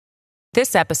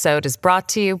This episode is brought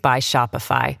to you by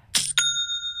Shopify.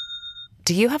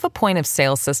 Do you have a point of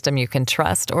sale system you can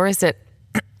trust, or is it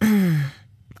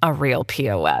a real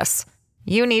POS?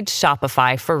 You need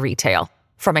Shopify for retail.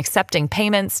 From accepting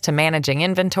payments to managing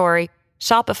inventory,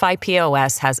 Shopify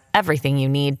POS has everything you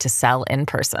need to sell in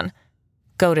person.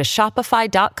 Go to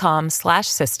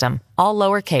shopify.com/system, all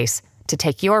lowercase, to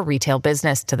take your retail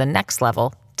business to the next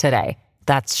level today.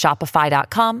 That's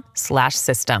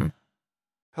shopify.com/system.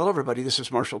 Hello, everybody. This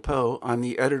is Marshall Poe. I'm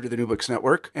the editor of the New Books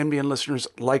Network. NBN listeners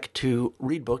like to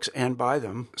read books and buy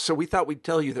them. So we thought we'd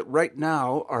tell you that right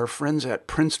now, our friends at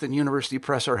Princeton University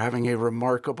Press are having a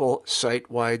remarkable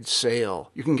site-wide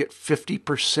sale. You can get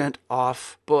 50%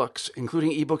 off books,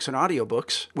 including ebooks and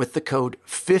audiobooks, with the code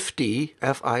 50,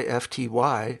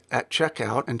 F-I-F-T-Y, at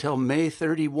checkout until May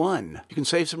 31. You can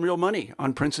save some real money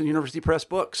on Princeton University Press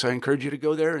books. I encourage you to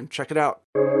go there and check it out.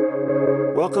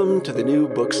 Welcome to the New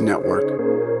Books Network.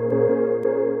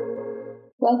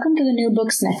 Welcome to the New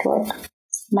Books Network.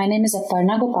 My name is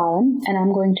Aparna Gopalan, and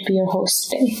I'm going to be your host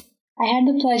today. I had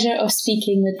the pleasure of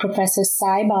speaking with Professor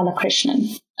Sai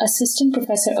Balakrishnan, Assistant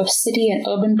Professor of City and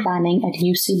Urban Planning at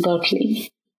UC Berkeley,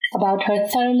 about her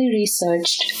thoroughly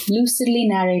researched, lucidly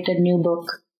narrated new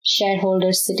book,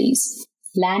 Shareholder Cities: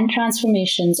 Land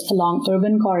Transformations Along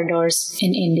Urban Corridors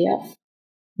in India.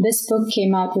 This book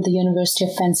came out with the University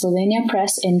of Pennsylvania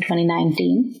Press in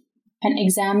 2019 and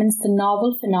examines the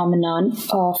novel phenomenon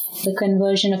of the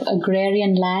conversion of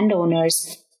agrarian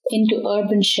landowners into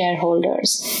urban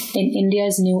shareholders in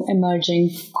India's new emerging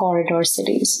corridor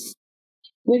cities.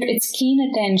 With its keen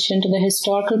attention to the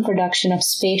historical production of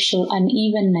spatial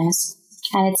unevenness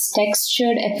and its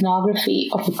textured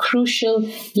ethnography of a crucial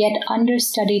yet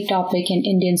understudied topic in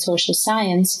Indian social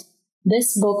science,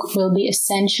 this book will be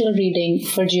essential reading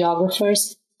for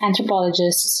geographers,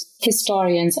 anthropologists,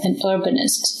 historians, and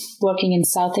urbanists working in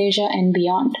South Asia and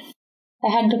beyond. I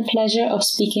had the pleasure of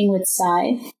speaking with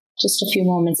Sai just a few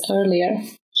moments earlier.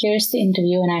 Here's the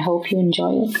interview, and I hope you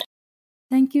enjoy it.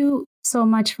 Thank you so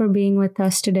much for being with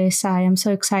us today, Sai. I'm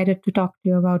so excited to talk to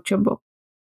you about your book.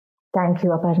 Thank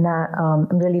you, Aparna.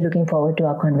 I'm really looking forward to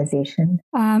our conversation.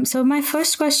 So my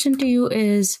first question to you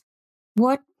is,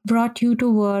 what brought you to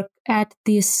work at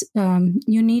this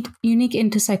unique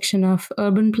intersection of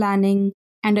urban planning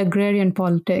and agrarian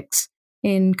politics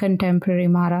in contemporary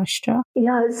Maharashtra?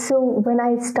 Yeah, so when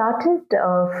I started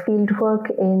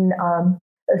fieldwork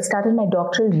started my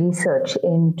doctoral research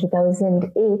in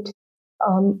 2008,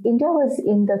 India was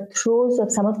in the throes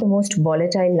of some of the most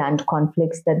volatile land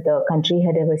conflicts that the country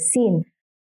had ever seen.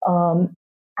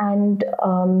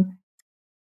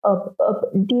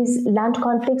 These land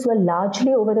conflicts were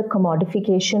largely over the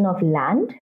commodification of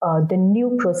land, the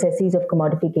new processes of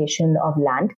commodification of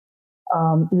land,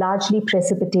 largely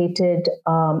precipitated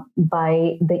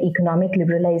by the economic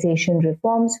liberalization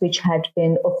reforms which had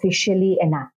been officially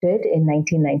enacted in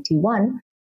 1991.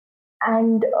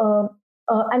 And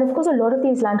of course, a lot of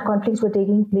these land conflicts were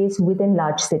taking place within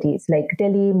large cities like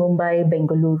Delhi, Mumbai,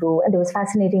 Bengaluru, and there was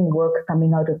fascinating work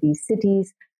coming out of these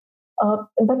cities.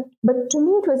 But to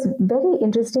me, it was very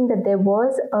interesting that there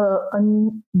was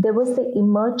the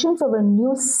emergence of a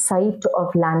new site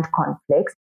of land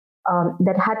conflicts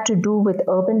that had to do with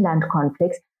urban land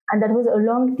conflicts, and that was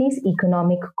along these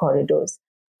economic corridors.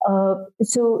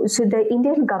 So the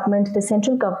Indian government, the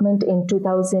central government in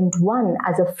 2001,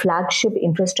 as a flagship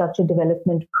infrastructure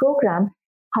development program,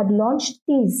 had launched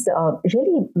these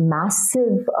really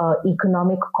massive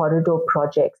economic corridor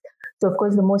projects. So, of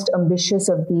course, the most ambitious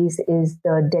of these is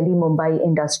the Delhi-Mumbai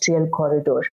Industrial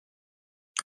Corridor.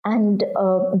 And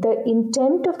the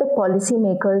intent of the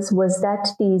policymakers was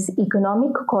that these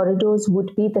economic corridors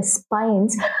would be the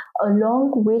spines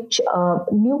along which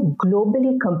new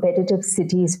globally competitive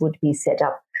cities would be set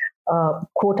up,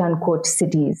 quote-unquote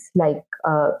cities like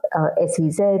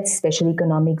SEZs, special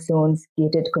economic zones,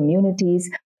 gated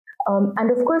communities. And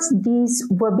of course, these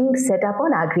were being set up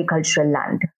on agricultural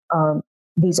land.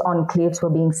 These enclaves were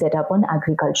being set up on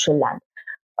agricultural land.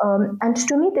 And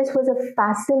to me, this was a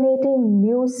fascinating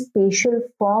new spatial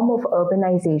form of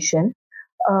urbanization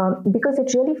because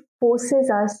it really forces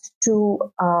us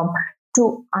to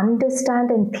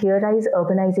understand and theorize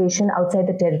urbanization outside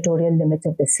the territorial limits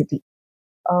of the city.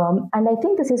 And I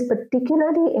think this is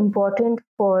particularly important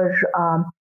for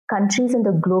countries in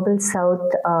the global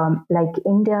south, like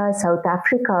India, South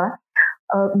Africa,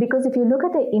 because if you look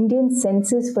at the Indian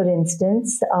census, for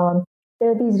instance,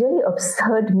 there are these really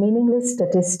absurd, meaningless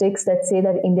statistics that say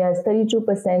that India is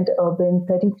 32% urban,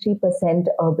 33%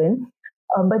 urban.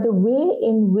 But the way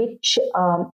in which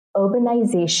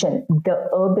urbanization, the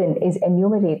urban, is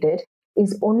enumerated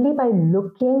is only by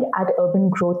looking at urban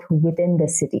growth within the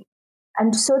city.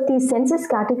 And so these census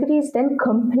categories then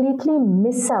completely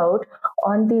miss out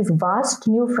on these vast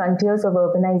new frontiers of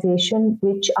urbanization,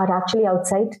 which are actually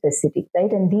outside the city,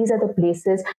 right? And these are the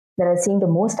places that are seeing the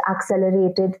most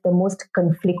accelerated, the most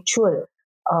conflictual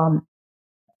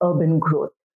urban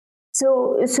growth.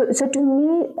 So to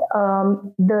me,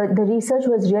 the research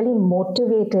was really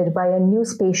motivated by a new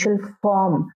spatial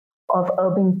form of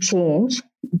urban change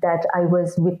that I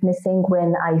was witnessing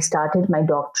when I started my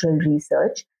doctoral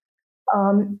research.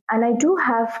 And I do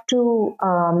have to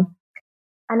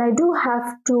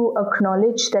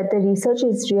acknowledge that the research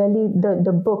is really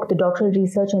the book, the doctoral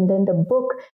research, and then the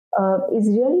book is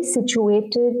really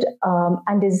situated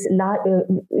and is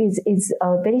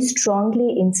very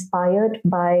strongly inspired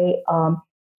by a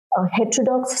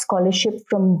heterodox scholarship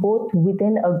from both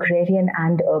within agrarian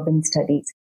and urban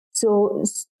studies. So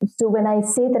when I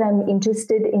say that I'm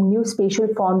interested in new spatial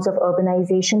forms of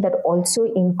urbanization that also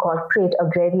incorporate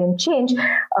agrarian change,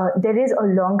 there is a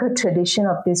longer tradition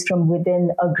of this from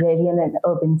within agrarian and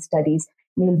urban studies.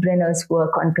 Neil Brenner's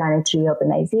work on planetary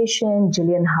urbanization,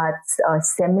 Gillian Hart's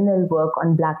seminal work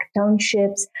on Black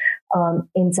townships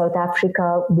in South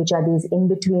Africa, which are these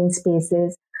in-between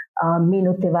spaces,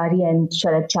 Meenu Tiwari and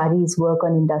Sharad Chari's work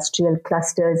on industrial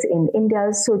clusters in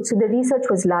India. So the research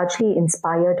was largely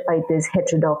inspired by this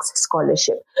heterodox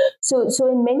scholarship. So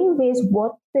in many ways,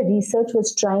 what the research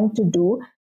was trying to do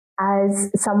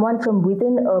as someone from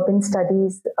within urban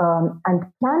studies and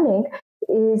planning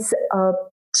is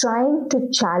trying to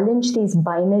challenge these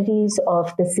binaries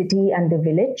of the city and the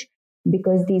village,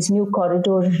 because these new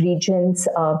corridor regions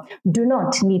do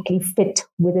not neatly fit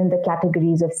within the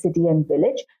categories of city and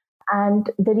village. And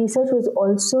the research was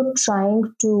also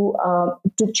trying to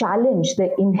challenge the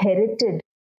inherited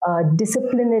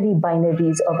disciplinary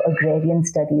binaries of agrarian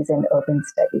studies and urban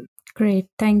studies. Great.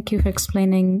 Thank you for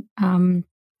explaining. And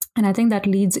I think that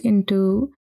leads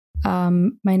into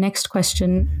my next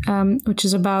question, which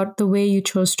is about the way you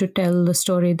chose to tell the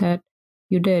story that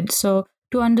you did. So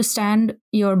to understand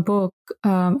your book,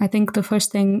 I think the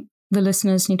first thing the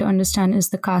listeners need to understand is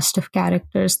the cast of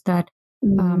characters that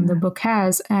the book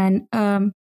has. And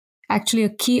actually, a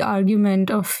key argument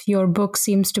of your book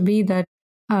seems to be that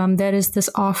there is this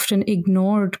often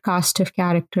ignored cast of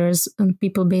characters,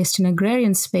 people based in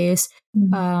agrarian space,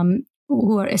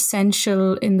 who are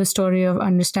essential in the story of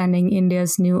understanding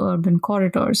India's new urban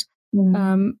corridors.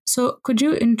 So could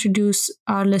you introduce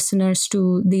our listeners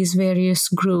to these various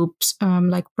groups,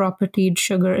 like propertied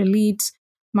sugar elites,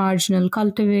 marginal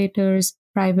cultivators,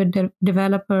 private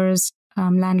developers,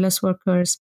 landless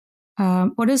workers?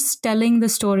 What does telling the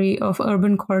story of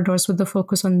urban corridors with the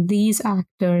focus on these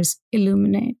actors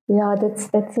illuminate? Yeah,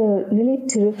 that's a really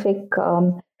terrific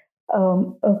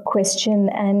a question,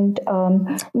 and I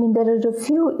mean there are a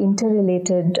few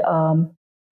interrelated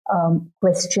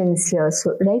questions here.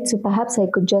 So perhaps I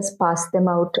could just pass them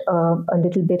out a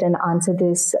little bit and answer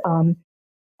this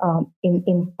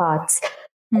in parts.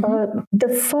 The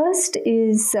first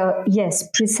is yes,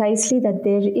 precisely that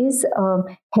there is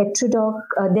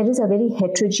there is a very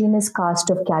heterogeneous cast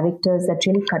of characters that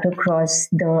really cut across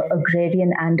the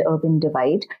agrarian and urban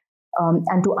divide.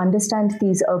 And to understand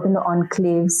these urban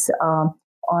enclaves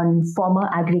on former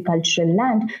agricultural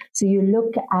land, so you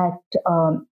look at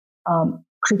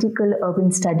critical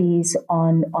urban studies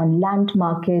on land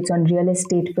markets, on real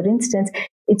estate, for instance.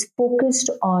 It's focused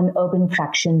on urban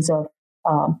fractions of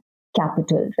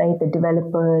capital, right? The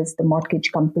developers, the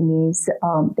mortgage companies,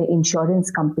 the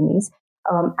insurance companies,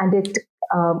 and it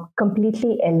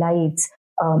completely elides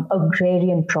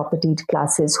agrarian propertied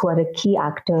classes who are a key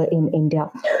actor in India.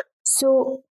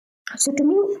 So to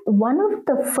me, one of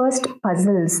the first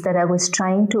puzzles that I was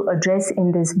trying to address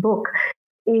in this book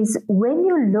is when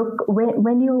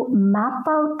you map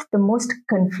out the most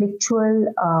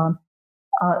conflictual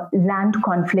land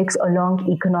conflicts along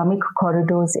economic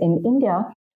corridors in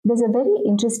India, there's a very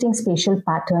interesting spatial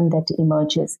pattern that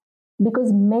emerges,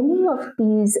 because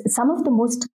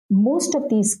most of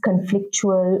these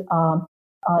conflictual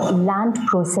land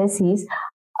processes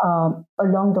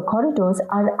along the corridors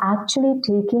are actually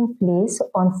taking place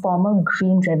on former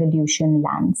Green Revolution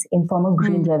lands, in former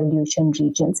Green Revolution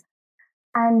regions.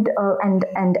 And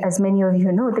as many of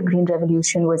you know, the Green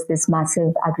Revolution was this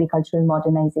massive agricultural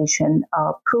modernization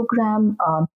program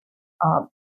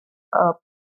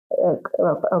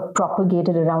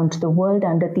propagated around the world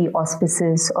under the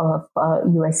auspices of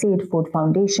USAID, Ford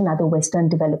Foundation, other Western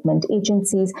development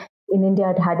agencies. In India,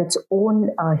 it had its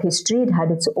own history, it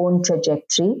had its own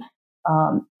trajectory.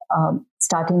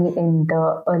 starting in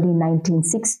the early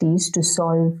 1960s to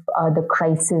solve the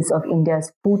crisis of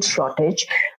India's food shortage.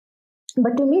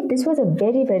 But to me, this was a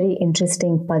very, very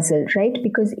interesting puzzle, right?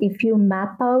 Because if you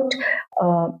map out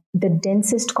the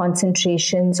densest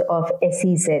concentrations of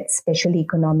SEZs, special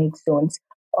economic zones,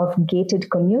 of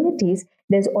gated communities,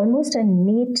 there's almost a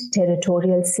neat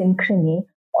territorial synchrony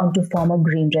onto former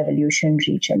Green Revolution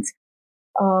regions.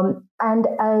 And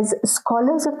as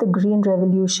scholars of the Green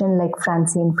Revolution like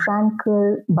Francine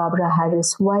Frankel, Barbara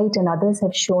Harris White, and others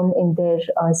have shown in their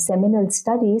seminal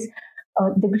studies,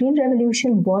 the Green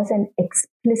Revolution was an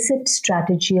explicit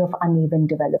strategy of uneven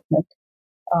development.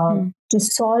 To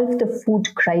solve the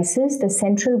food crisis, the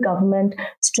central government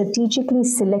strategically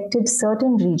selected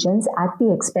certain regions at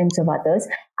the expense of others,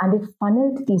 and it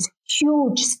funneled these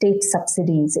huge state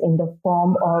subsidies in the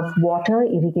form of water,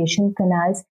 irrigation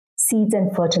canals, seeds,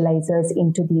 and fertilizers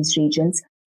into these regions.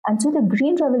 And so the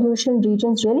Green Revolution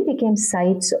regions really became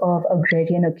sites of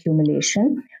agrarian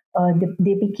accumulation.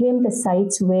 They became the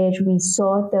sites where we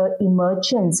saw the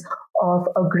emergence of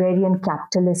agrarian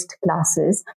capitalist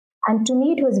classes. And to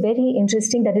me, it was very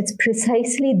interesting that it's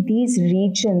precisely these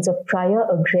regions of prior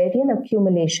agrarian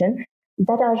accumulation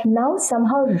that are now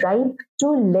somehow ripe to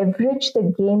leverage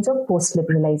the gains of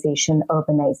post-liberalization,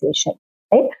 urbanization,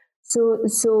 right? So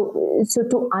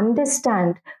to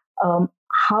understand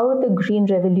how the Green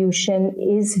Revolution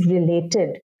is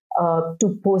related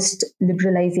to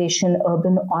post-liberalization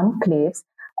urban enclaves,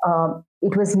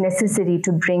 it was necessary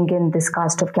to bring in this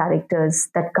cast of characters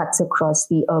that cuts across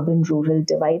the urban-rural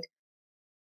divide.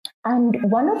 And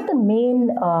one of the main,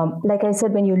 like I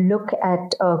said, when you look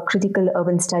at critical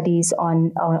urban studies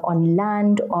on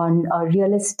land, on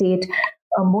real estate,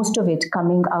 most of it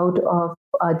coming out of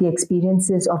the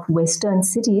experiences of Western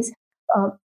cities,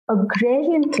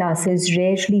 agrarian classes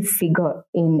rarely figure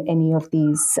in any of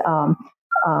these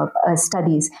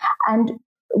studies. And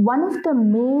one of the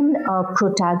main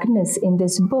protagonists in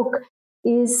this book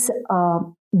is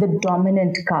the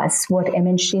dominant caste, what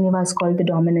M.N. Srinivas called the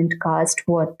dominant caste,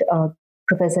 what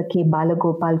Professor K.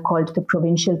 Balagopal called the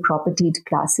provincial propertied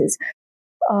classes.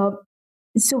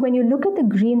 So when you look at the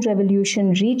Green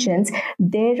Revolution regions,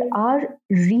 there are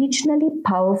regionally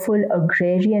powerful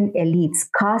agrarian elites,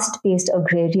 caste-based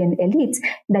agrarian elites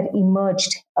that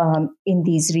emerged in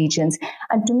these regions.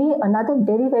 And to me, another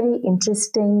very, very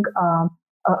interesting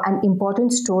and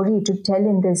important story to tell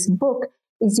in this book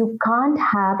is you can't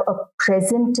have a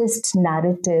presentist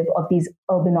narrative of these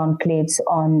urban enclaves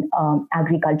on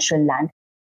agricultural land.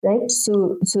 Right,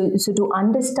 so to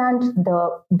understand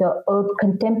the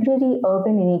contemporary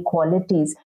urban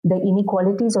inequalities, the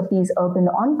inequalities of these urban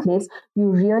enclaves,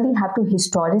 you really have to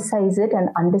historicize it and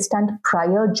understand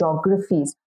prior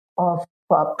geographies of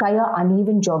prior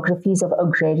uneven geographies of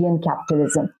agrarian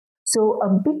capitalism. So a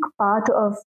big part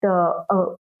of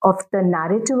the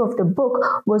narrative of the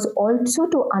book was also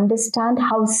to understand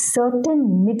how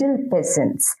certain middle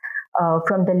peasants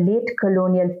from the late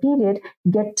colonial period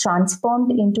get transformed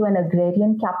into an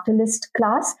agrarian capitalist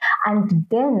class and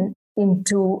then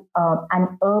into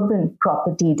an urban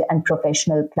propertied and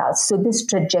professional class. So this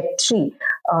trajectory,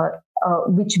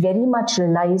 which very much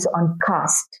relies on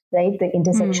caste, right? The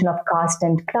intersection of caste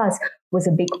and class was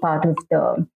a big part of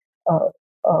the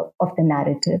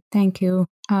narrative. Thank you.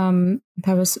 That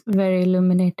was very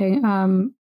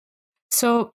illuminating.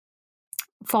 So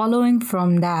following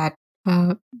from that,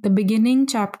 the beginning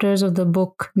chapters of the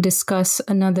book discuss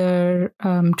another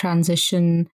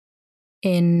transition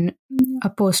in a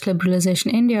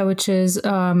post-liberalization India, which is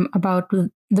about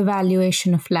the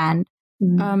valuation of land.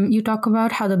 You talk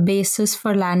about how the basis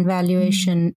for land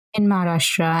valuation in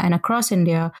Maharashtra and across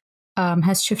India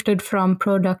has shifted from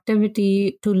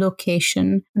productivity to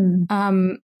location.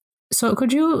 So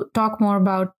could you talk more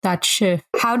about that shift?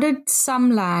 How did some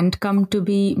land come to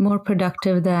be more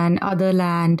productive than other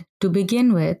land to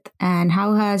begin with? And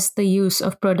how has the use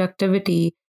of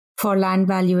productivity for land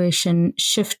valuation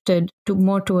shifted to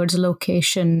more towards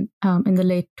location in the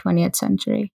late 20th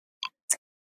century?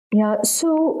 Yeah,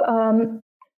 so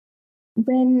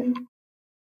when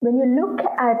you look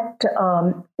at,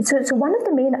 so one of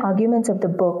the main arguments of the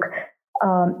book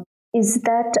is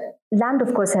that land,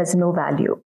 of course, has no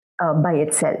value by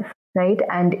itself, right?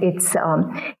 And it's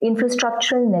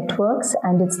infrastructural networks,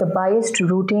 and it's the biased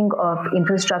routing of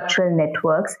infrastructural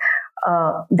networks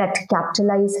that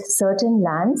capitalize certain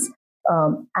lands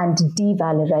and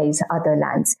devalorize other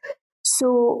lands.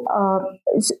 So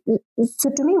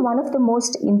to me, one of the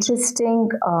most interesting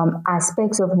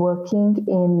aspects of working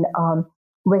in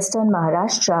Western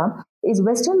Maharashtra is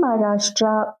Western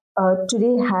Maharashtra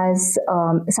today has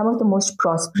some of the most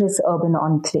prosperous urban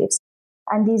enclaves.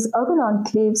 And these urban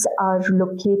enclaves are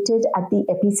located at the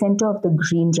epicenter of the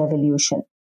Green Revolution.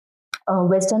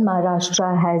 Western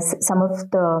Maharashtra has some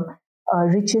of the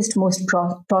richest, most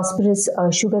prosperous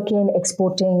sugarcane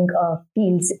exporting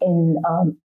fields in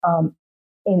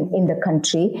the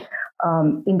country.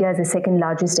 India is the second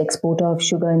largest exporter of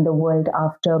sugar in the world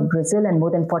after Brazil, and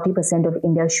more than 40% of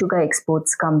India's sugar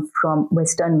exports come from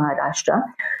Western Maharashtra.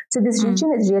 So this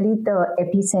region is really the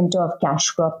epicenter of cash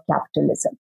crop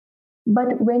capitalism.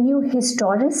 But when you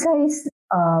historicize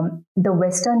the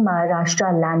Western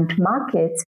Maharashtra land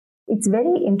markets, it's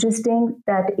very interesting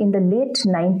that in the late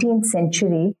 19th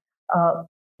century,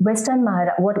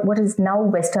 what is now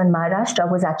Western Maharashtra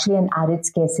was actually an arid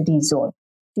scarcity zone.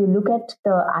 If you look at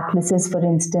the atlases, for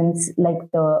instance,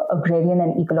 like the Agrarian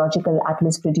and Ecological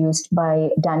Atlas produced by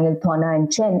Daniel Thorner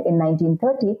and Chen in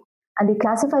 1930, and they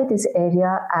classify this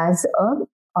area as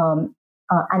an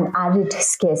arid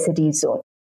scarcity zone.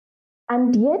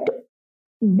 And yet,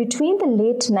 between the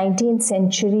late 19th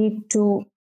century to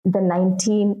the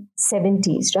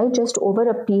 1970s, right, just over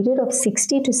a period of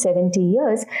 60 to 70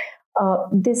 years,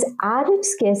 this arid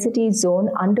scarcity zone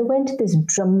underwent this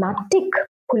dramatic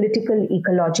political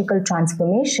ecological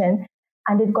transformation,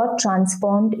 and it got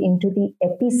transformed into the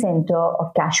epicenter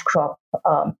of cash crop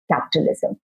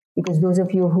capitalism. Because those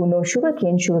of you who know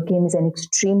sugarcane is an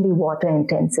extremely water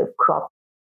intensive crop.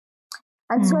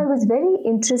 And so I was very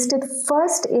interested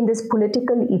first in this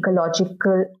political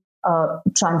ecological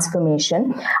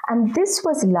transformation. And this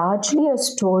was largely a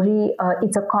story,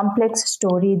 it's a complex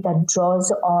story that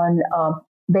draws on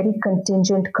very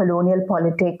contingent colonial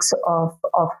politics of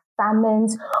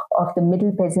famines, of the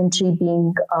middle peasantry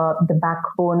being the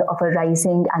backbone of a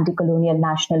rising anti-colonial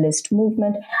nationalist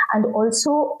movement, and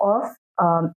also of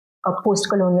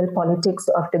post-colonial politics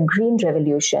of the Green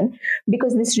Revolution,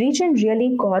 because this region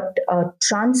really got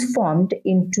transformed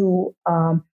into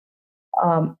a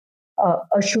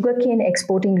sugarcane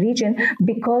exporting region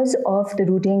because of the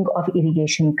routing of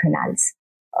irrigation canals,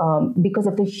 because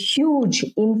of the huge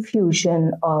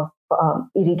infusion of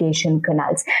irrigation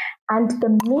canals. And the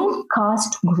main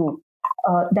caste group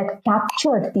that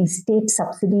captured these state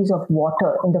subsidies of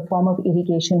water in the form of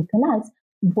irrigation canals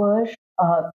were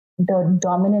the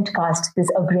dominant caste, this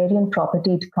agrarian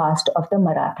propertied caste of the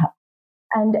Maratha.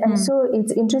 And so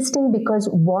it's interesting because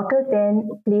water then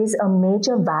plays a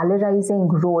major valorizing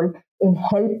role in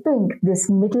helping this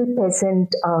middle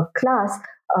peasant class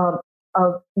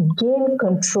gain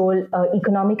control,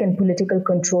 economic and political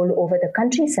control over the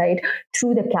countryside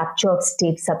through the capture of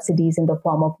state subsidies in the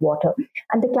form of water.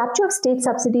 And the capture of state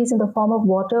subsidies in the form of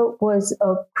water was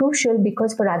crucial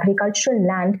because for agricultural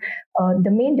land,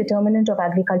 the main determinant of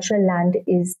agricultural land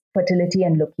is fertility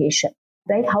and location,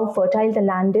 right? How fertile the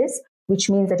land is, which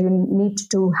means that you need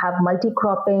to have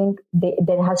multi-cropping.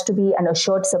 There has to be an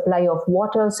assured supply of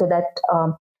water so that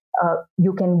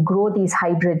you can grow these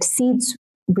hybrid seeds,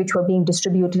 which were being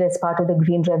distributed as part of the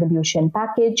Green Revolution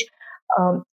package.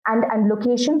 And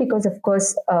location, because of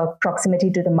course, proximity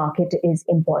to the market is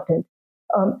important.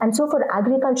 And so for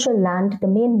agricultural land, the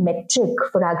main metric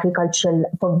for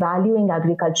valuing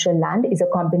agricultural land is a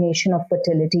combination of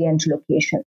fertility and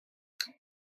location.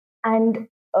 And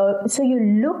so you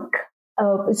look,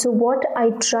 so what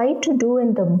I try to do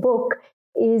in the book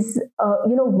is,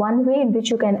 one way in which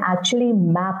you can actually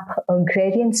map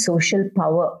agrarian social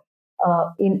power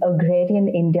in agrarian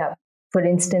India. For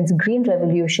instance, Green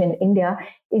Revolution India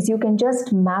is you can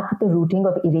just map the routing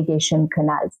of irrigation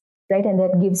canals, right? And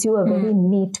that gives you a very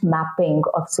neat mapping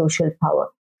of social power.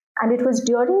 And it was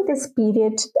during this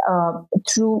period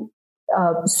through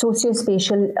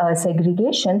socio-spatial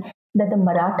segregation that the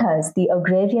Marathas, the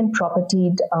agrarian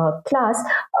propertied class,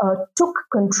 took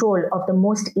control of the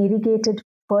most irrigated,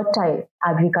 fertile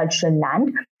agricultural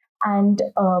land. And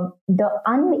the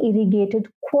unirrigated,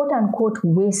 quote unquote,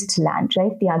 wasteland,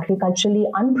 right? The agriculturally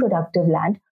unproductive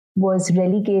land was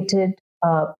relegated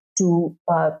to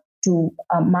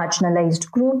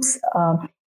marginalized groups.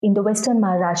 In the Western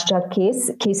Maharashtra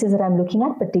cases that I'm looking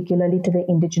at, particularly to the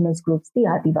indigenous groups, the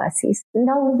Adivasis.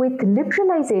 Now, with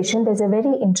liberalization, there's a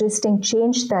very interesting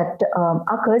change that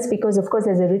occurs because, of course,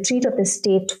 there's a retreat of the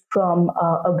state from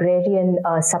agrarian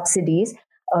subsidies.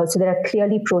 So there are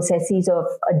clearly processes of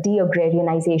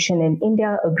de-agrarianization in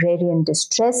India, agrarian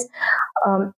distress.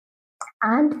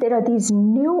 And there are these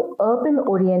new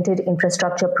urban-oriented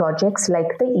infrastructure projects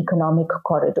like the economic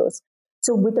corridors.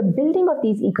 So with the building of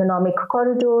these economic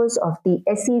corridors, of the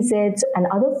SEZs and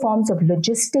other forms of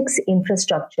logistics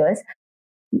infrastructures,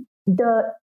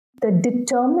 the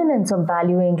determinants of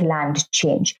valuing land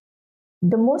change.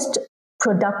 The most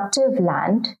productive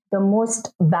land, the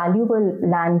most valuable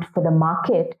land for the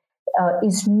market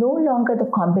is no longer the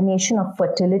combination of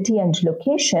fertility and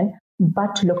location,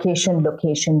 but location,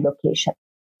 location, location.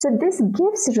 So this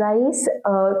gives rise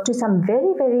to some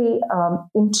very, very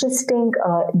interesting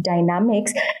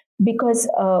dynamics because,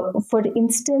 for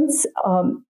instance,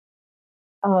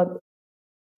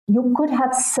 you could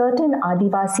have certain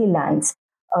Adivasi lands,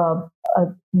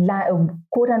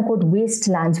 quote unquote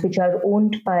wastelands, which are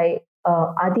owned by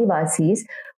Adivasis,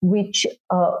 which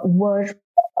were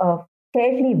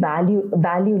fairly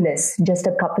valueless just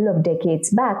a couple of decades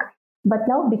back. But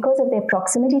now, because of their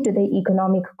proximity to the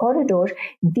economic corridor,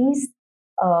 these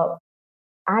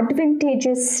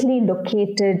advantageously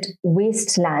located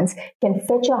wastelands can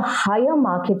fetch a higher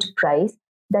market price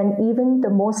than even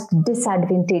the most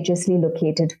disadvantageously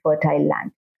located fertile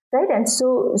land, right? And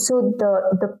so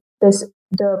the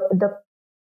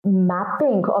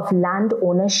mapping of land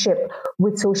ownership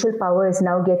with social power is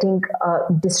now getting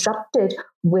disrupted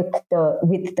with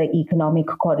the economic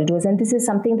corridors. And this is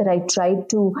something that I tried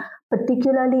to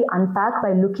particularly unpack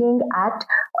by looking at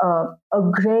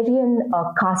agrarian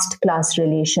caste class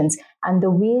relations and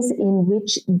the ways in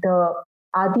which the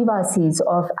Adivasis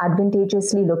of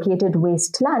advantageously located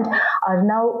wasteland are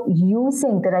now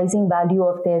using the rising value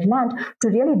of their land to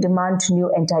really demand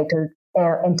new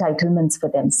entitlements for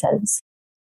themselves.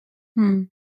 I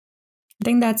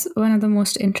think that's one of the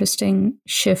most interesting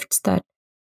shifts that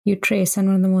you trace and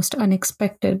one of the most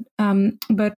unexpected.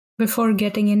 But before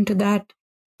getting into that,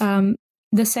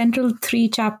 the central 3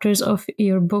 chapters of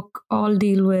your book all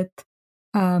deal with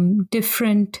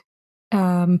different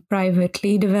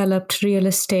privately developed real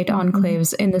estate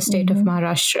enclaves in the state of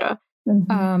Maharashtra.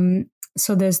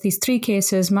 So there's these 3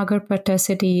 cases: Magarpatta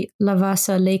City,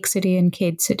 Lavasa Lake City, and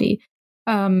Khed City.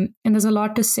 And there's a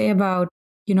lot to say about,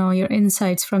 your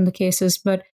insights from the cases.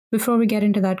 But before we get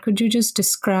into that, could you just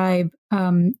describe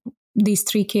these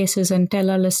 3 cases and tell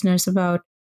our listeners about,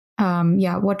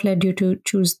 what led you to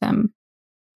choose them?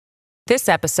 This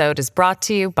episode is brought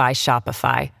to you by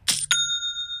Shopify.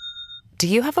 Do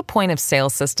you have a point of sale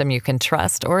system you can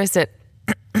trust, or is it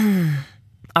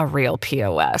a real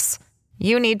POS?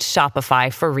 You need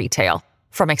Shopify for retail.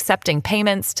 From accepting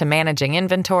payments to managing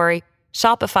inventory,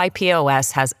 Shopify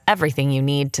POS has everything you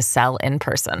need to sell in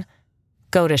person.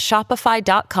 Go to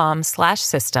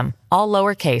shopify.com/system, all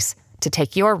lowercase, to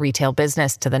take your retail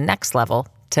business to the next level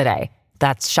today.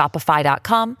 That's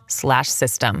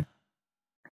shopify.com/system.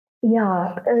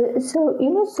 Yeah. So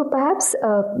perhaps,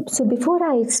 so before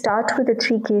I start with the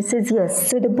 3 cases, yes,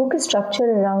 so the book is structured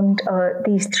around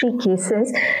these 3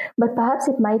 cases, but perhaps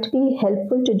it might be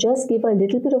helpful to just give a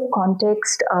little bit of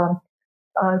context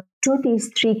to these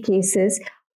 3 cases.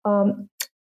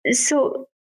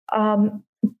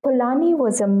 Polanyi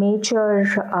was a major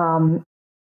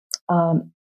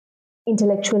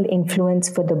intellectual influence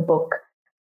for the book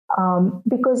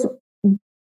because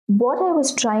what I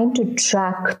was trying to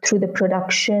track through the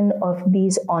production of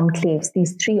these enclaves,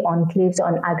 these 3 enclaves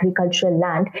on agricultural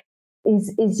land,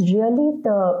 is really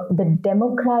the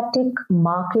democratic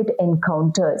market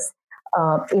encounters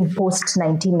in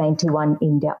post-1991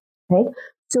 India, right?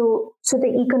 So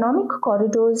the economic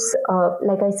corridors,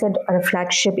 like I said, are a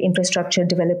flagship infrastructure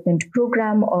development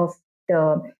program of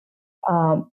the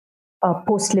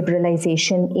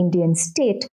post-liberalization Indian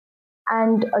state.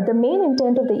 And the main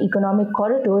intent of the economic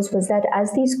corridors was that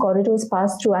as these corridors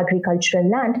pass through agricultural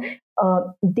land,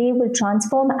 they will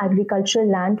transform agricultural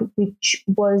land, which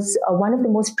was one of the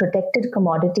most protected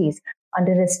commodities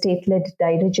under a state-led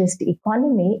dirigist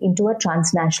economy, into a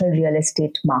transnational real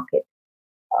estate market.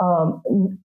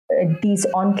 These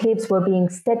enclaves were being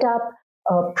set up,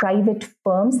 private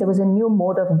firms. There was a new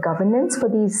mode of governance for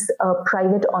these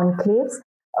private enclaves.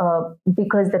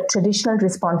 Because the traditional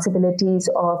responsibilities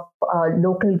of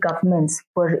local governments,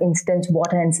 for instance,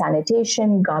 water and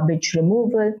sanitation, garbage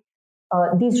removal,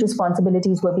 these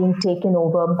responsibilities were being taken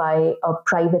over by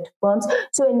private firms.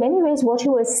 So in many ways, what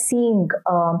you were seeing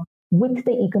with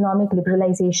the economic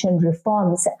liberalization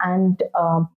reforms and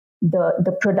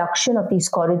the production of these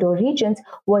corridor regions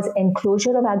was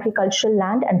enclosure of agricultural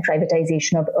land and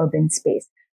privatization of urban space.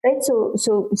 Right, so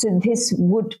this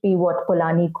would be what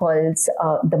Polanyi calls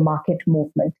the market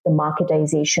movement, the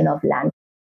marketization of land.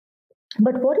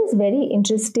 But what is very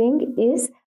interesting is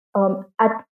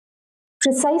at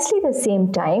precisely the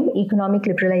same time, economic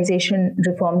liberalization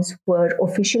reforms were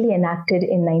officially enacted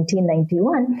in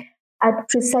 1991. At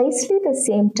precisely the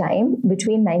same time,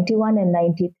 between 91 and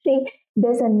 93,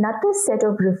 there's another set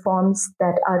of reforms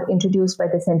that are introduced by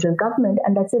the central government,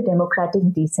 and that's the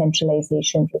democratic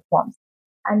decentralization reforms.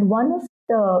 And one of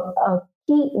the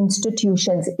key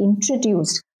institutions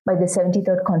introduced by the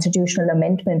 73rd Constitutional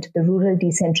Amendment, the Rural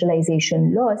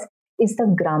Decentralization Laws, is the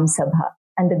Gram Sabha.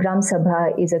 And the Gram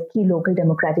Sabha is a key local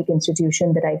democratic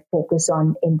institution that I focus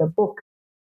on in the book.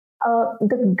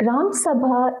 The Gram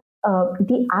Sabha,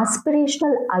 the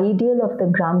aspirational ideal of the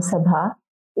Gram Sabha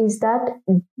is that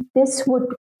this would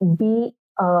be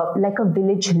like a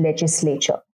village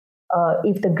legislature.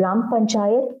 If the Gram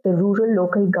Panchayat, the rural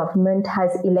local government,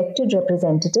 has elected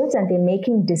representatives and they're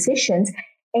making decisions,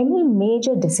 any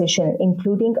major decision,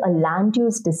 including a land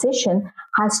use decision,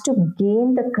 has to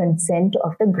gain the consent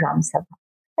of the Gram Sabha.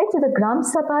 Right? So the Gram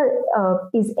Sabha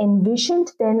is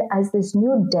envisioned then as this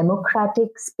new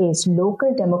democratic space,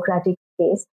 local democratic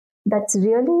space, that's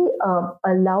really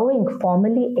allowing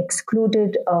formally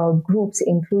excluded groups,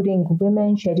 including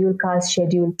women, scheduled castes,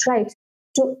 scheduled tribes,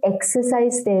 to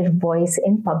exercise their voice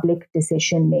in public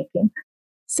decision making.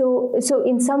 So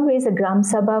in some ways, the Gram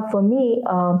Sabha for me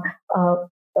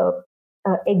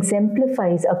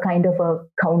exemplifies a kind of a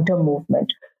counter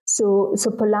movement. So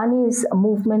Polanyi's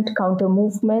movement, counter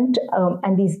movement,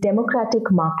 and these democratic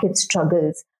market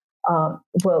struggles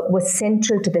were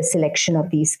central to the selection of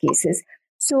these cases.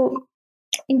 So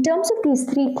in terms of these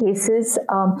three cases,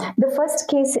 the first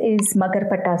case is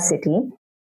Magarpata city.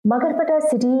 Magarpata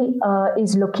city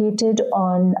is located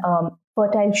on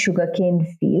fertile sugarcane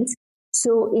fields.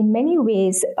 So in many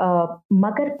ways,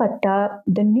 Magarpata,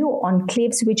 the new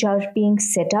enclaves which are being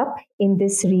set up in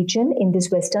this region, in this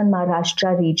Western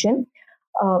Maharashtra region,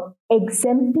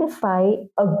 exemplify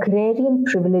agrarian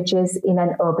privileges in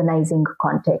an urbanizing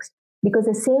context. Because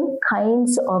the same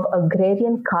kinds of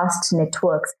agrarian caste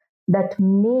networks that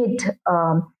made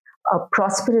a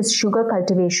prosperous sugar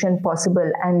cultivation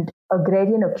possible and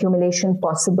agrarian accumulation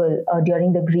possible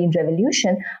during the Green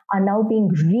Revolution are now being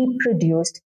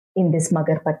reproduced in this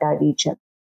Magarpata region.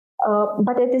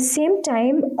 But at the same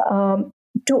time,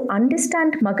 to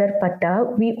understand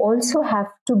Magarpata, we also have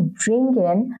to bring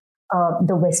in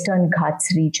the Western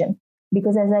Ghats region.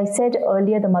 Because as I said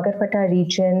earlier, the Magarpata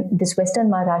region, this Western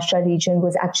Maharashtra region,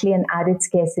 was actually an arid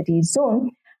scarcity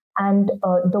zone. And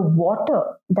the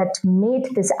water that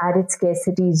made this arid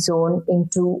scarcity zone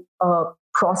into a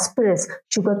prosperous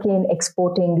sugarcane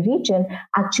exporting region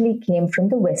actually came from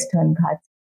the Western Ghats.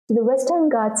 So the Western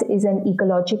Ghats is an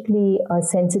ecologically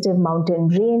sensitive mountain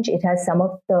range. It has some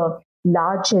of the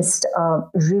largest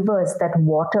rivers that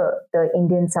water the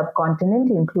Indian subcontinent,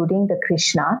 including the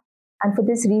Krishna. And for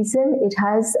this reason, it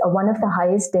has one of the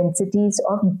highest densities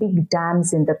of big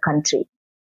dams in the country.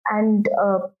 And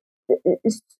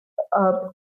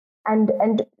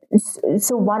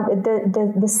so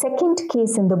the second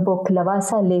case in the book,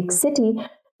 Lavasa Lake City,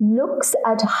 looks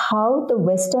at how the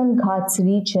Western Ghats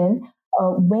region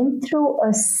went through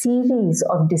a series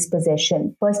of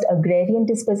dispossession. First, agrarian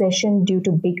dispossession due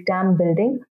to big dam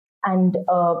building, and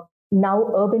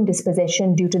now urban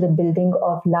dispossession due to the building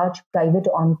of large private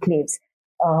enclaves,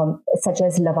 such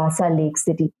as Lavasa Lake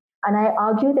City. And I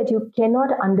argue that you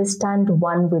cannot understand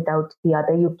one without the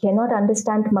other. You cannot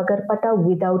understand Magarpata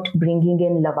without bringing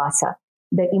in Lavasa.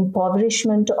 The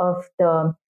impoverishment of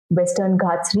the Western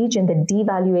Ghats region, the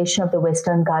devaluation of the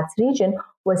Western Ghats region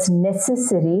was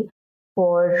necessary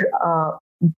for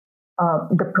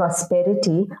the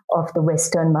prosperity of the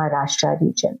Western Maharashtra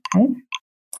region. Right?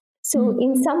 So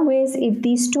in some ways, if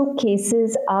these two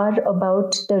cases are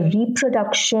about the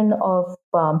reproduction of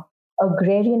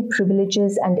agrarian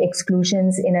privileges and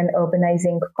exclusions in an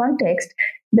urbanizing context,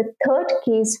 the third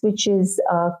case, which is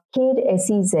Cade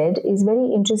SEZ, is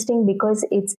very interesting because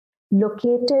it's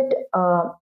located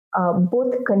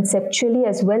both conceptually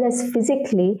as well as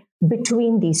physically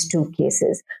between these two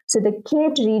cases. So the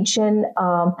Cade region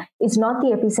is not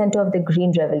the epicenter of the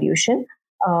Green Revolution,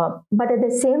 but at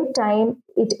the same time,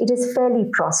 it is fairly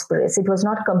prosperous. It was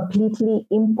not completely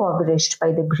impoverished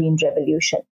by the Green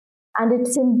Revolution. And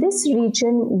it's in this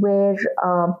region where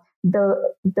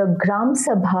the Gram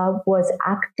Sabha was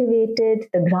activated.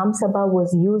 The Gram Sabha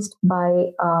was used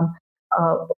by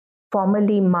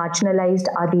formerly marginalized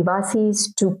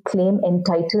Adivasis to claim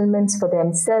entitlements for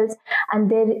themselves. And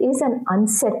there is an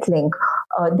unsettling,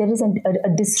 there is a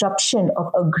disruption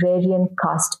of agrarian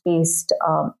caste-based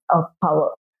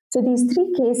power. So these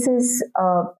three cases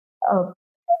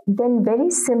then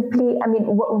very simply, I mean,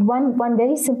 one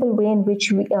very simple way in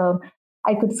which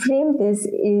I could frame this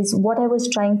is what I was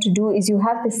trying to do is you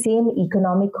have the same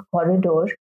economic corridor,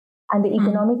 and the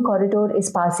economic corridor is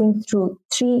passing through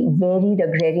three varied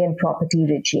agrarian property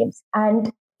regimes.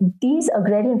 And these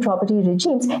agrarian property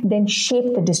regimes then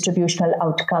shape the distributional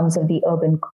outcomes of the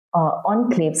urban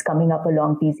enclaves coming up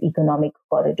along these economic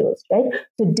corridors, right?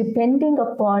 So depending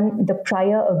upon the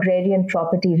prior agrarian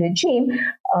property regime,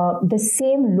 the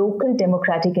same local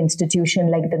democratic institution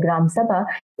like the Gram Sabha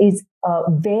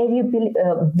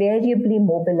variably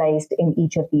mobilized in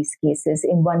each of these cases.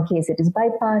 In one case, it is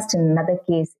bypassed. In another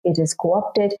case, it is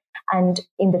co-opted. And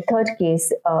in the third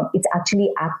case, it's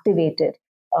actually activated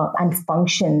and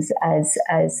functions as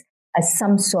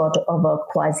some sort of a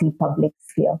quasi-public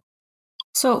sphere.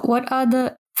 So what are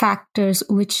the factors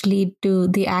which lead to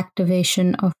the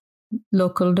activation of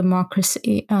local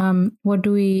democracy? What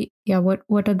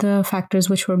are the factors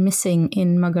which were missing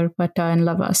in Magarpata and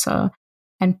Lavasa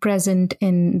and present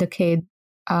in the Khed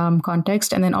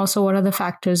context? And then also, what are the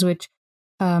factors which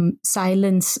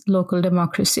silence local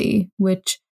democracy,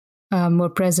 which were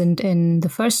present in the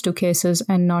first two cases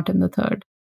and not in the third?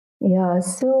 Yeah,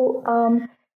 so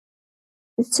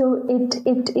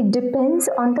it depends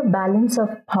on the balance of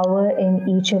power in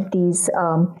each of these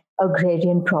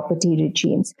agrarian property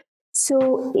regimes.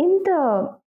 So in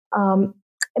the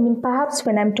perhaps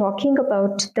when I'm talking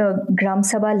about the Gram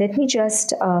Sabha, let me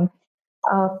just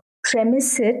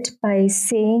premise it by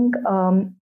saying,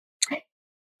 on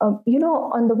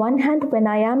the one hand, when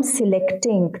I am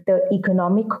selecting the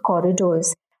economic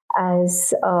corridors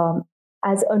as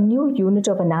a new unit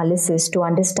of analysis to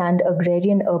understand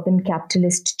agrarian urban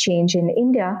capitalist change in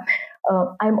India,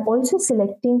 I'm also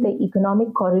selecting the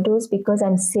economic corridors because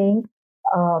I'm saying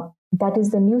that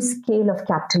is the new scale of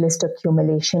capitalist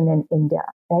accumulation in India,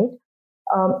 right?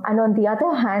 And on the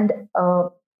other hand,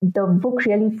 the book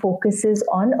really focuses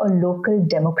on a local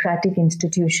democratic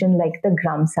institution like the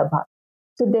Gram Sabha.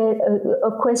 So there,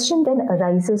 a question then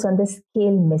arises on the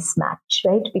scale mismatch,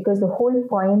 right? Because the whole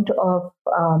point of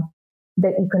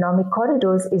the economic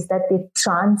corridors is that they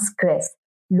transgress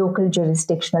local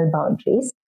jurisdictional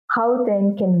boundaries. How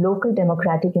then can local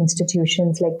democratic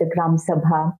institutions like the Gram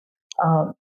Sabha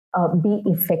be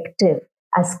effective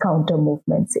as counter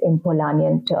movements in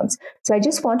Polanyian terms? So I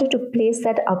just wanted to place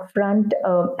that upfront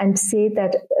and say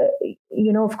that,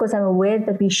 of course, I'm aware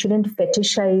that we shouldn't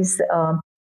fetishize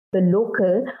the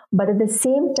local, but at the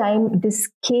same time, the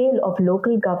scale of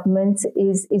local governments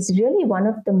is really one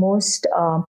of the most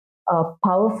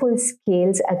powerful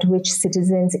scales at which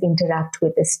citizens interact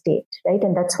with the state, right?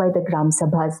 And that's why the Gram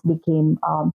Sabhas became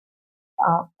are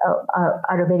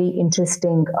a very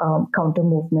interesting counter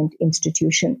movement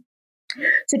institution.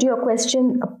 So to your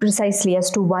question precisely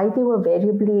as to why they were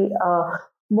variably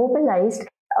mobilized,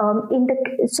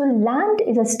 so land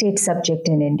is a state subject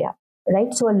in India.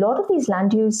 Right, so a lot of these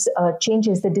land use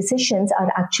changes, the decisions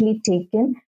are actually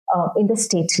taken in the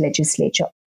state legislature.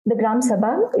 The Gram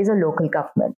Sabha is a local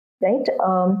government, right?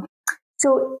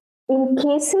 So in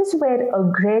cases where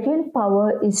agrarian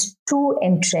power is too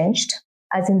entrenched,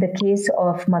 as in the case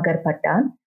of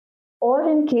Magarpata, or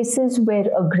in cases where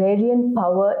agrarian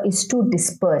power is too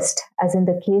dispersed, as in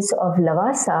the case of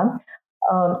Lavasa,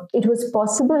 it was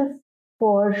possible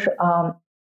for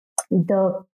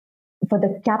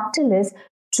the capitalists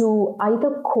to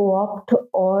either co-opt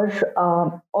or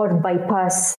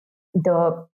bypass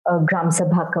the Gram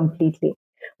Sabha completely.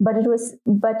 But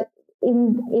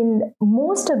in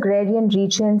most agrarian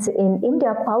regions in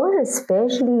India, power is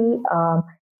fairly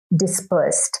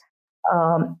dispersed,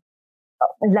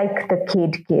 like the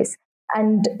Khed case.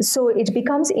 And so it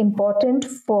becomes important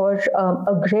for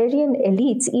agrarian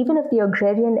elites, even if the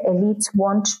agrarian elites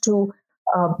want to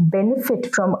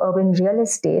benefit from urban real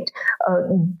estate,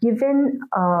 given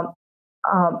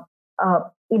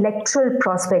electoral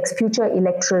prospects, future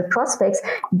electoral prospects,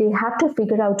 they have to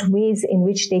figure out ways in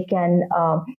which they can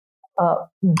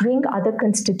bring other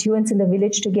constituents in the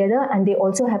village together, and they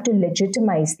also have to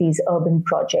legitimize these urban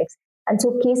projects. And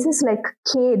so cases like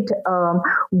Khed,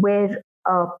 where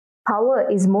power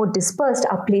is more dispersed,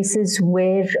 are places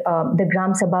where the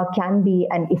Gram Sabha can be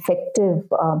an effective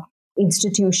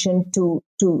institution to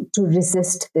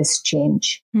resist this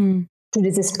change, to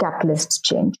resist capitalist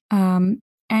change.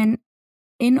 And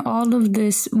in all of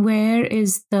this, where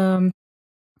is the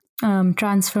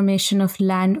transformation of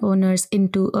landowners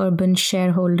into urban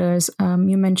shareholders?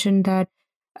 You mentioned that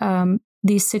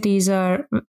these cities or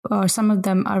some of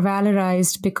them are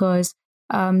valorized because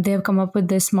they have come up with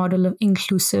this model of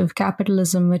inclusive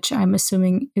capitalism, which I'm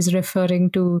assuming is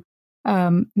referring to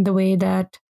the way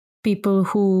that people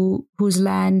whose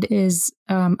land is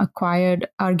acquired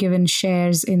are given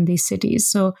shares in these cities.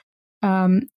 So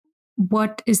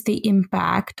what is the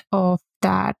impact of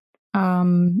that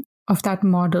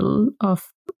model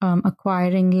of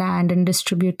acquiring land and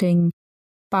distributing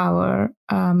power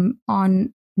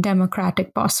on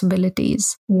democratic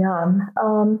possibilities? Yeah.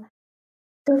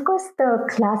 So, of course, the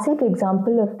classic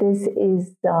example of this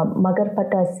is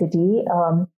Magarpata city,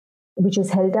 which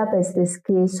is held up as this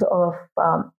case of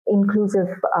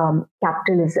inclusive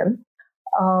capitalism.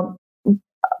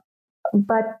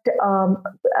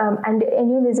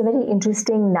 there's a very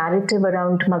interesting narrative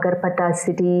around Magarpata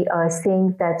city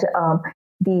saying that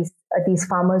these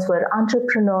farmers were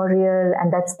entrepreneurial,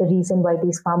 and that's the reason why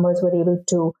these farmers were able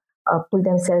to pull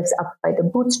themselves up by the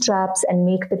bootstraps and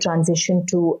make the transition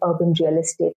to urban real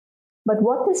estate. But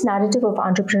what this narrative of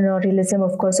entrepreneurialism,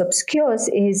 of course, obscures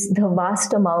is the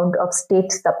vast amount of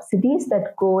state subsidies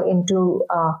that go into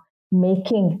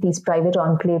making these private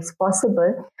enclaves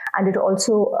possible. And it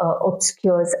also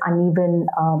obscures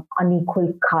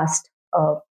unequal caste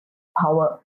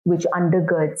power, which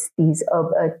undergirds these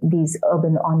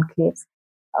urban enclaves.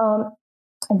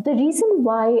 The reason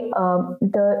why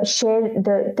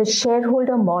the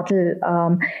shareholder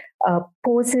model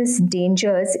poses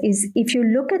dangers is if you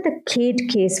look at the Cade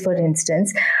case, for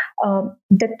instance,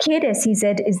 the Cade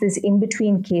SEZ is this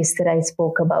in-between case that I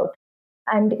spoke about.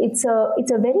 And it's a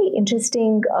very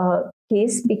interesting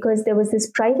case because there was this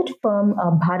private firm,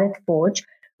 Bharat Forge,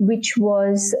 which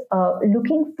was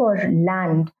looking for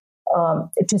land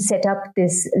to set up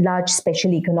this large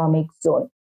special economic zone.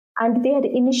 And they had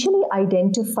initially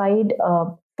identified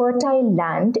fertile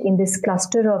land in this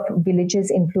cluster of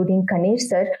villages, including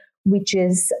Kanesar, which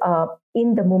is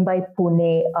in the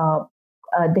Mumbai-Pune,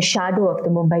 the shadow of the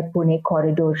Mumbai-Pune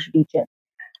corridor region.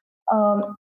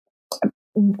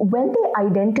 When they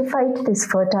identified this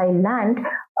fertile land,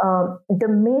 the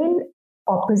main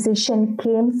opposition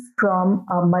came from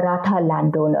Maratha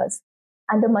landowners.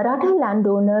 And the Maratha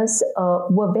landowners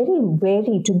were very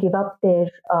wary to give up their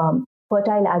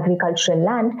fertile agricultural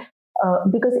land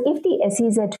because if the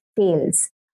SEZ fails,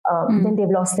 then they've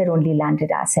lost their only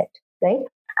landed asset, right?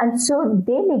 And so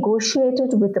they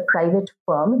negotiated with a private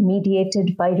firm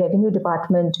mediated by Revenue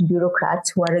Department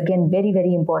bureaucrats, who are again very,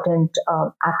 very important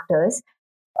actors.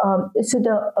 So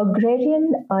the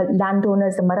agrarian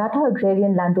landowners, the Maratha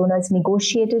agrarian landowners,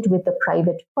 negotiated with the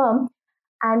private firm,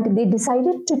 and they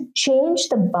decided to change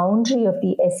the boundary of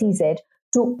the SEZ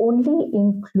to only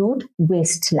include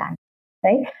wasteland,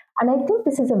 right? And I think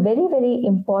this is a very, very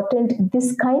important,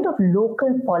 this kind of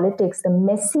local politics, the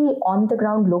messy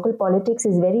on-the-ground local politics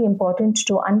is very important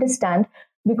to understand,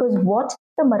 because what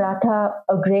the Maratha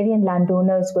agrarian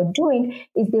landowners were doing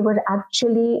is they were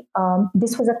actually,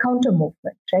 this was a counter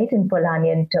movement, right, in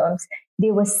Polanian terms.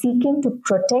 They were seeking to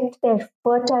protect their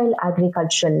fertile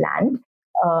agricultural land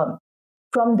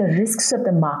from the risks of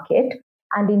the market,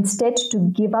 and instead to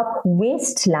give up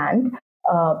wasteland,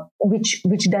 which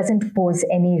doesn't pose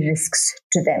any risks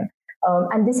to them.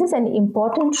 And this is an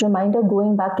important reminder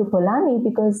going back to Polanyi,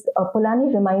 because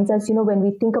Polanyi reminds us, when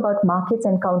we think about markets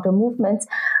and counter movements,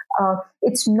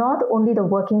 it's not only the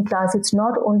working class, it's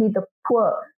not only the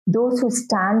poor, those who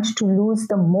stand to lose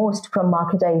the most from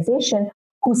marketization,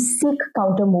 who seek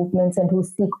counter movements and who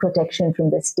seek protection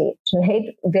from the state,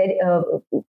 right?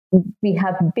 We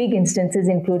have big instances,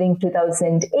 including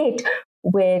 2008,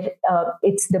 where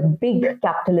it's the big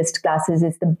capitalist classes,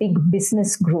 it's the big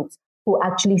business groups who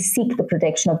actually seek the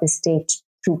protection of the state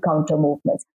through counter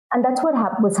movements. And that's what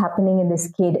was happening in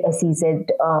this Cade SEZ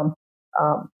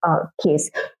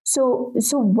case. So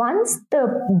once the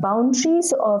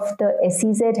boundaries of the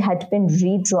SEZ had been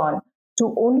redrawn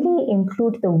to only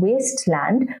include the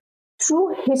wasteland,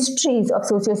 through histories of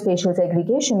socio-spatial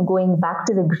segregation going back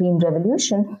to the Green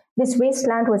Revolution, this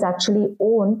wasteland was actually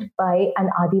owned by an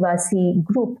Adivasi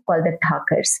group called the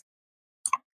Thakars.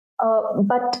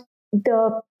 But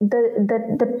the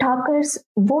Thakars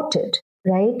voted,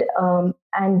 right?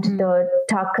 And the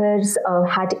Thakars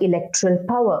had electoral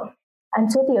power.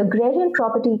 And so the agrarian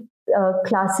property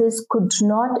classes could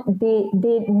not, they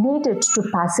needed to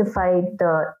pacify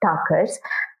the Thakars.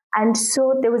 And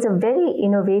so there was a very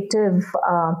innovative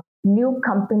new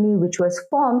company which was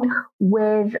formed,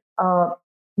 where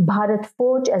Bharat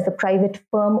Forge, as the private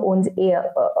firm, owns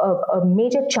a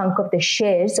major chunk of the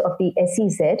shares of the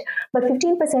SEZ, but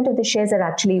 15% of the shares are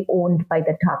actually owned by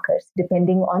the Thakars,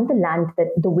 depending on the land,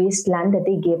 the wasteland that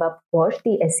they gave up for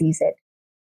the SEZ.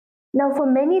 Now, for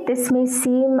many, this may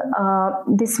seem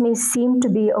to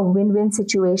be a win-win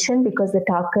situation, because the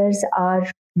Thakars are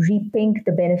reaping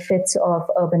the benefits of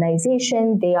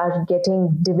urbanization. They are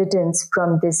getting dividends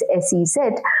from this SEZ,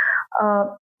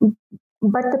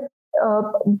 but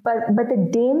the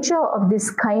danger of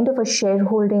this kind of a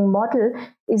shareholding model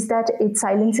is that it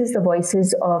silences the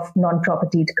voices of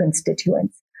non-propertied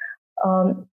constituents.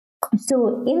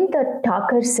 So in the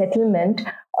Thakar settlement,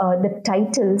 the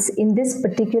titles in this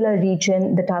particular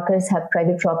region, the Thakars have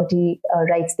private property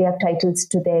rights. They have titles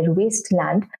to their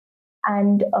wasteland,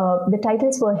 and the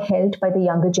titles were held by the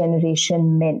younger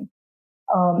generation men.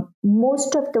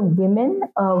 Most of the women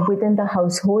within the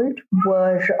household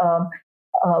were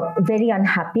very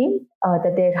unhappy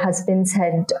that their husbands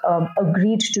had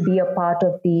agreed to be a part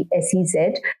of the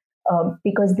SEZ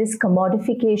because this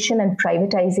commodification and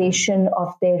privatization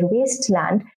of their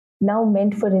wasteland now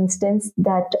meant, for instance,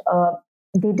 that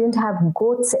they didn't have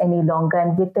goats any longer.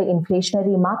 And with the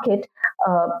inflationary market,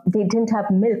 they didn't have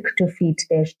milk to feed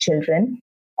their children.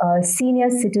 Senior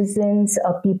citizens,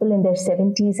 people in their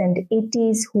 70s and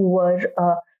 80s who were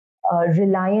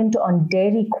reliant on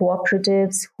dairy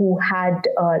cooperatives, who had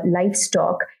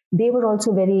livestock, they were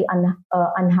also very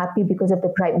unhappy because of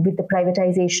with the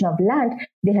privatization of land.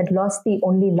 They had lost the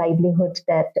only livelihood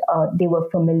that they were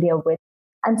familiar with.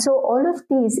 And so all of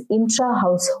these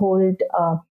intra-household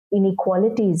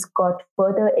inequalities got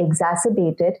further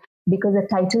exacerbated because the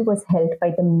title was held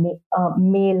by the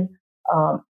male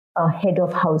head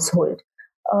of household.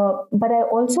 But I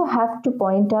also have to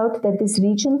point out that this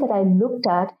region that I looked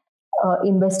at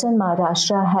in Western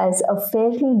Maharashtra has a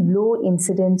fairly low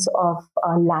incidence of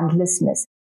landlessness.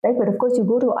 Right? But of course, you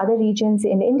go to other regions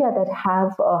in India that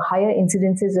have higher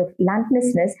incidences of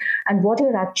landlessness. And what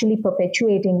you're actually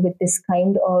perpetuating with this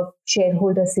kind of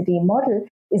shareholder city model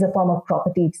is a form of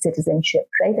property citizenship,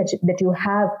 right? That you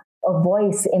have a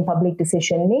voice in public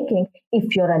decision making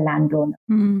if you're a landowner.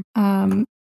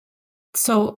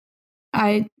 So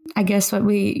I guess what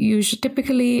we usually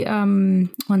typically,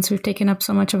 once we've taken up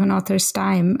so much of an author's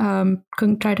time,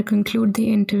 try to conclude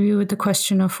the interview with the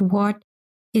question of what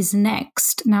is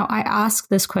next. Now, I ask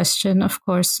this question, of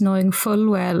course, knowing full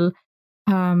well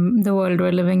the world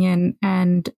we're living in,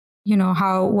 and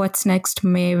how what's next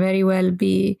may very well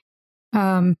be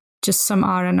just some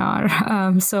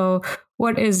R&R. So,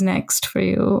 what is next for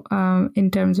you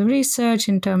in terms of research,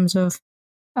 in terms of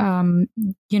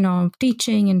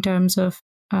teaching, in terms of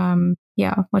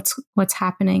what's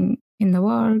happening in the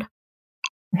world?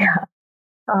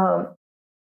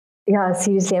 Yeah,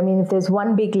 seriously. I mean, if there's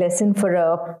one big lesson for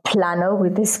a planner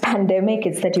with this pandemic,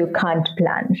 it's that you can't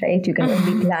plan, right? You can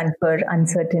only plan for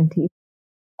uncertainty.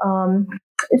 After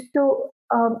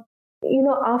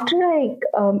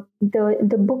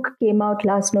the book came out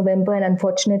last November, and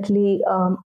unfortunately,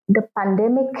 the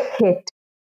pandemic hit.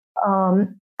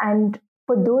 And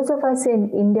for those of us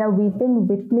in India, we've been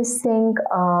witnessing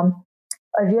a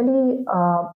really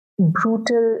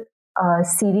brutal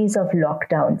series of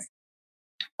lockdowns.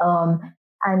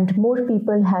 And more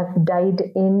people have died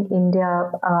in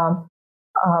India.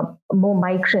 More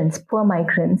migrants, poor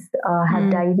migrants, have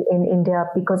died in India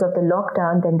because of the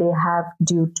lockdown than they have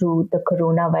due to the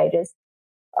coronavirus.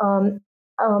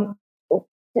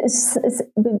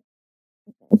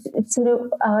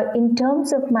 In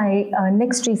terms of my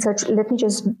next research, let me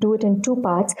just do it in two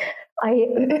parts.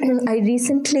 I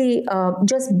recently,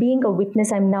 just being a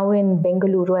witness, I'm now in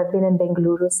Bengaluru. I've been in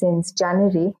Bengaluru since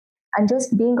January. And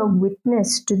just being a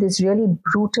witness to this really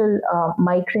brutal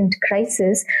migrant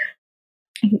crisis,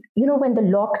 when the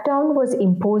lockdown was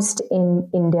imposed in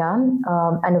India,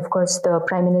 and of course the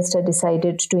Prime Minister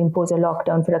decided to impose a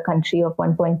lockdown for a country of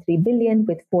 1.3 billion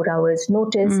with 4 hours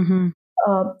notice.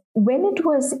 When it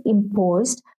was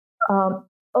imposed,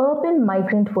 urban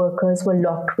migrant workers were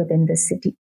locked within the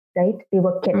city, right? They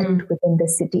were kettled within the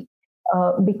city.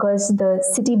 Because the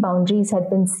city boundaries had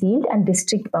been sealed and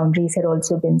district boundaries had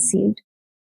also been sealed.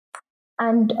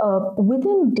 And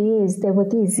within days, there were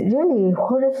these really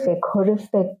horrific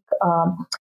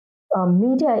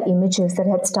media images that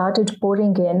had started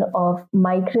pouring in of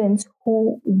migrants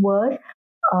who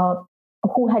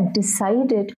had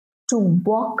decided to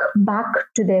walk back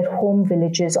to their home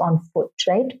villages on foot,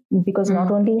 right? Because not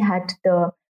only had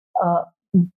the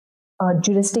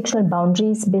jurisdictional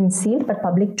boundaries been sealed, but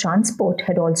public transport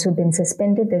had also been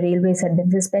suspended. The railways had been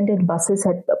suspended.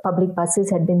 Public buses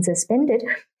had been suspended.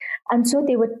 And so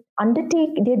they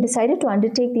decided to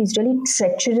undertake these really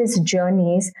treacherous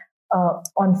journeys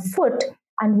on foot.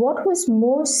 And what was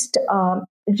most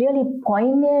really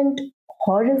poignant,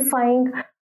 horrifying,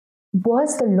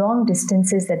 was the long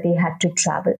distances that they had to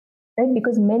travel, right?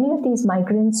 Because many of these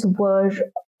migrants were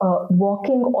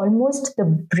walking almost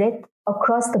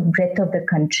across the breadth of the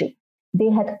country. They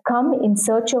had come in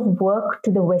search of work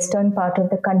to the western part of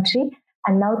the country,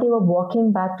 and now they were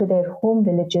walking back to their home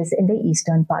villages in the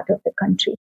eastern part of the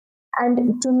country.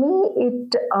 And to me,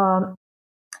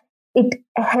 it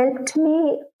helped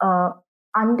me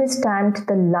understand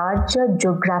the larger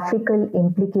geographical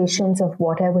implications of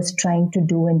what I was trying to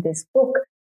do in this book.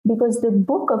 Because the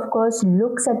book, of course,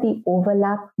 looks at the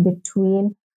overlap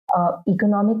between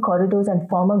economic corridors and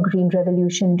former Green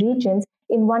Revolution regions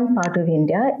in one part of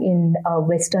India, in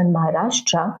Western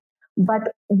Maharashtra.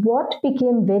 But what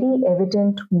became very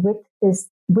evident with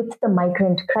the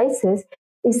migrant crisis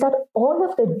is that all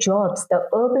of the jobs, the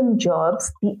urban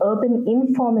jobs, the urban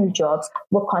informal jobs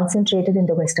were concentrated in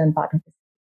the western part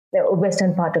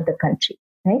of the country.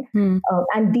 Right?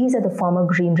 And these are the former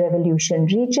Green Revolution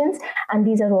regions. And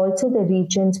these are also the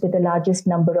regions with the largest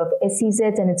number of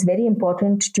SEZs. And it's very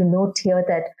important to note here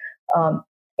that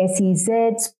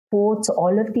SEZs, ports,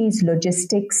 all of these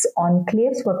logistics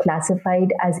enclaves were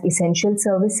classified as essential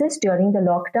services during the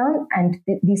lockdown, and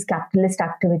these capitalist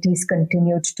activities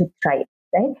continued to thrive.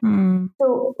 Right?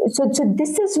 So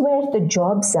this is where the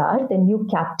jobs are, the new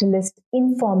capitalist,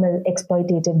 informal,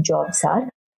 exploitative jobs are.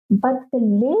 But the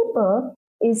labor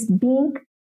is being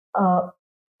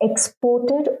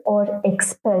exported or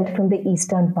expelled from the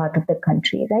eastern part of the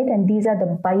country, right? And these are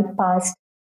the bypassed.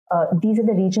 These are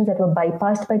the regions that were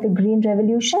bypassed by the Green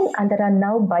Revolution and that are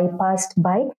now bypassed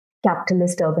by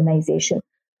capitalist urbanization.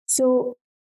 So,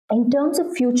 in terms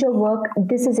of future work,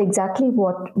 this is exactly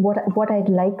what I'd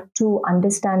like to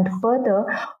understand further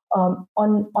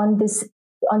on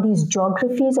these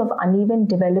geographies of uneven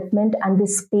development and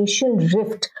this spatial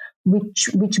rift,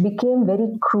 which became very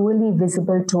cruelly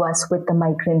visible to us with the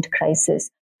migrant crisis.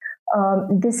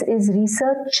 This is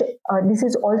research. This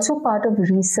is also part of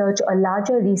research, a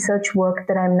larger research work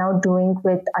that I'm now doing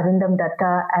with Arindam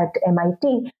Datta at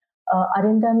MIT.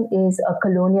 Arindam is a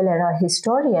colonial era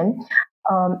historian.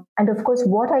 And of course,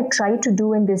 what I try to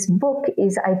do in this book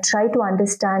is I try to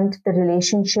understand the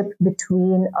relationship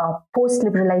between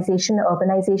post-liberalization,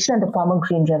 urbanization, and the former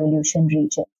Green Revolution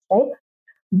region, right?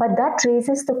 But that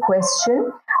raises the question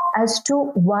as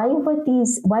to why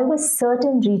were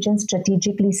certain regions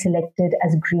strategically selected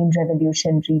as Green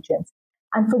Revolution regions?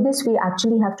 And for this, we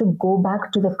actually have to go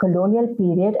back to the colonial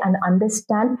period and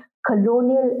understand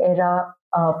colonial era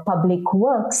public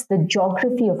works, the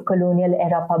geography of colonial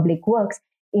era public works,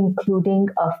 including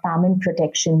famine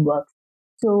protection works.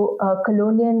 So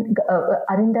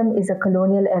Arindam is a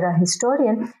colonial era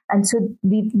historian. And so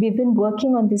we've been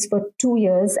working on this for 2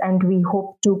 years, and we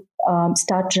hope to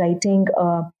start writing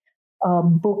a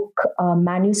book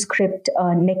manuscript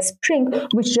next spring,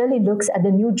 which really looks at the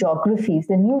new geographies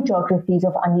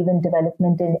of uneven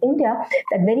development in India,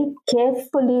 that very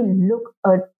carefully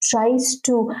tries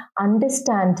to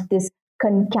understand this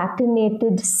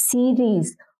concatenated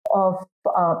series of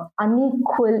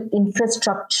unequal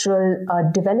infrastructural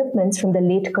developments from the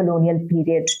late colonial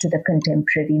period to the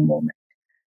contemporary moment.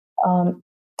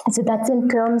 So that's in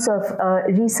terms of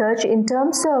research. In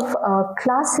terms of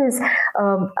classes,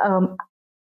 I'll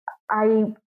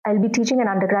be teaching an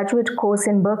undergraduate course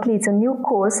in Berkeley. It's a new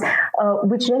course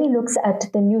which really looks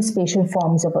at the new spatial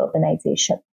forms of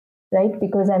urbanization, right?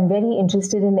 Because I'm very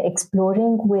interested in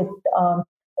exploring with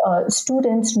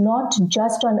students not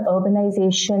just on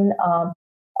urbanization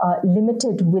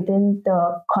limited within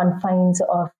the confines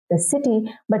of the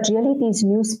city, but really these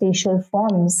new spatial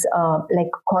forms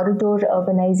like corridor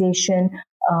urbanization,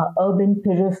 urban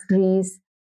peripheries,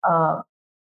 and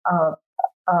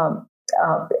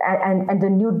the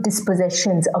new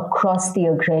dispossessions across the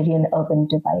agrarian-urban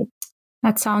divide.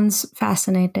 That sounds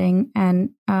fascinating,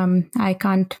 and I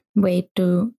can't wait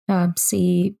to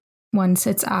see once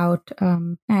it's out.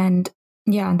 And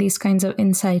yeah, these kinds of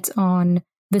insights on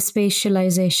the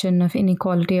spatialization of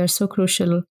inequality are so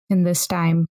crucial in this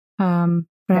time,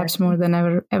 perhaps more than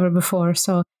ever before.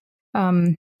 So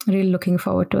really looking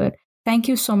forward to it. Thank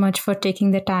you so much for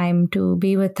taking the time to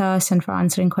be with us and for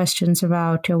answering questions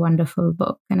about your wonderful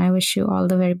book. And I wish you all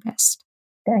the very best.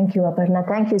 Thank you, Aparna.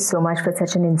 Thank you so much for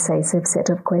such an incisive set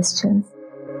of questions.